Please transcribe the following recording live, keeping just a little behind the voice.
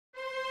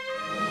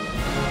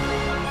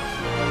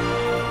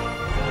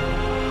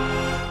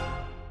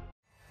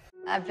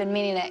I've been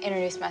meaning to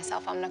introduce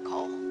myself. I'm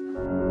Nicole.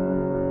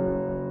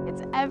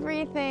 It's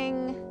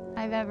everything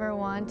I've ever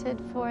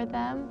wanted for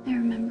them. I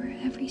remember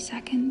every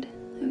second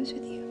I was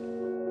with you.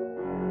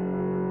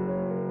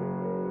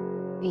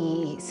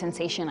 The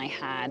sensation I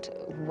had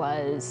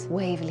was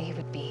Waverley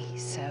would be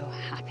so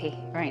happy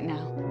right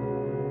now.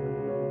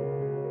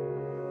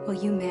 Will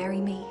you marry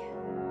me?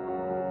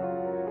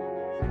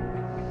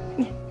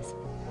 Yes.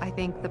 I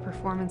think the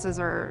performances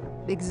are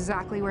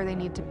exactly where they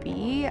need to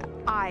be.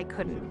 I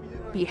couldn't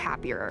be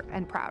happier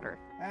and prouder.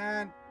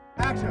 And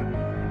action!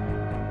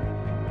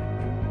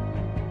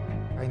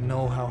 I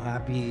know how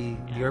happy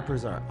the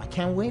Earpers are. I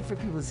can't wait for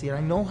people to see it. I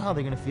know how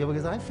they're gonna feel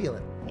because I feel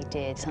it. They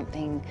did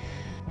something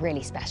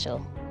really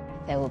special.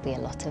 There will be a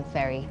lot of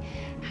very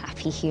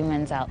happy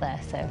humans out there,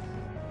 so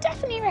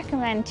definitely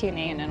recommend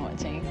tuning in and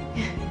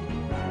watching.